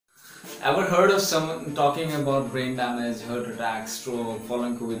Ever heard of someone talking about brain damage, heart attack, stroke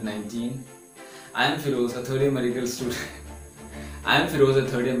following COVID-19? I am Firuz, a third year medical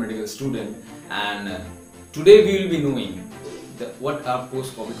student. And today we will be knowing what are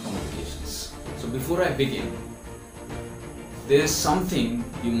post-COVID complications. So before I begin, there is something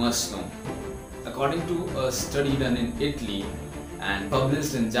you must know. According to a study done in Italy and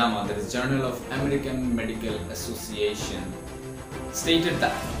published in JAMA, that is Journal of American Medical Association, stated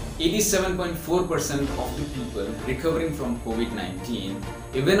that 87.4% of the people recovering from COVID-19,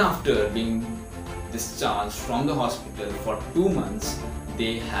 even after being discharged from the hospital for 2 months,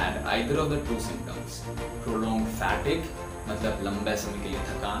 they had either of the two symptoms: prolonged fatigue, मतलब लंबे समय के लिए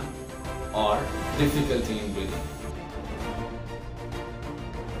थकान, or difficulty in breathing.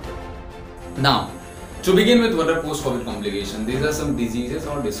 Now, to begin with, what are post-COVID complications? These are some diseases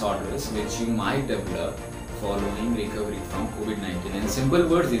or disorders which you might develop following recovery from COVID-19. In simple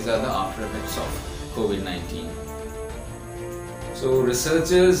words, these are the after effects of COVID-19. So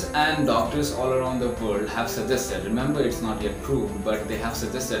researchers and doctors all around the world have suggested, remember it's not yet proved, but they have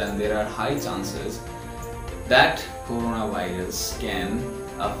suggested, and there are high chances that coronavirus can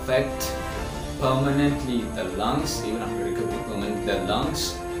affect permanently the lungs, even after recovery, permanently the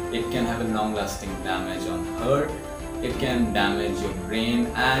lungs. It can have a long-lasting damage on heart. It can damage your brain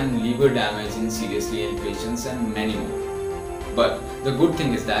and liver damage in seriously ill patients and many more. But the good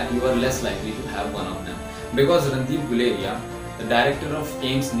thing is that you are less likely to have one of them, because Randeep, the director of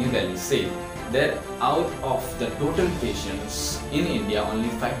Aiims New Delhi, said that out of the total patients in India, only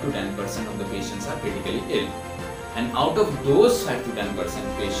 5 to 10% of the patients are critically ill. And out of those 5 to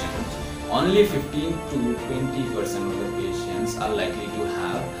 10% patients, only 15 to 20% of the patients are likely to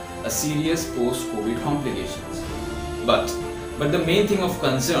have a serious post-COVID complications. But the main thing of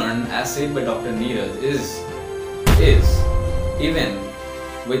concern, as said by Dr. Neeraj, is even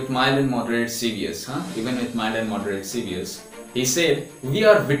with mild and moderate severes, he said, we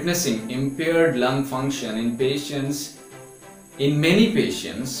are witnessing impaired lung function in patients, in many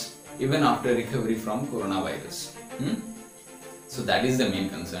patients, even after recovery from coronavirus. So that is the main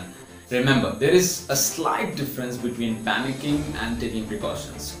concern. Remember, there is a slight difference between panicking and taking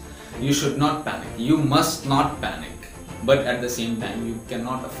precautions. You should not panic. You must not panic. But at the same time, you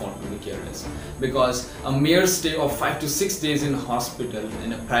cannot afford to be careless, because a mere stay of 5 to 6 days in hospital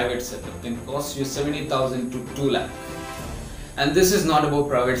in a private setup can cost you 70,000 to 2 lakh. And this is not about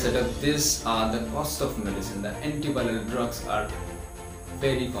private setup. These are the cost of medicine. The antiviral drugs are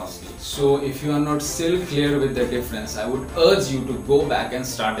very costly. So if you are not still clear with the difference, I would urge you to go back and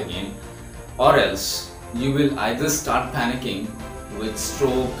start again, or else you will either start panicking with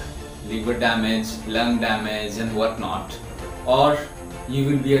stroke, liver damage, lung damage and whatnot, or you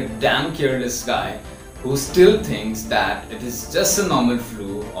will be a damn careless guy who still thinks that it is just a normal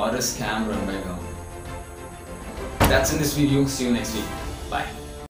flu or a scam run by government. That's in this video. See you next week. Bye.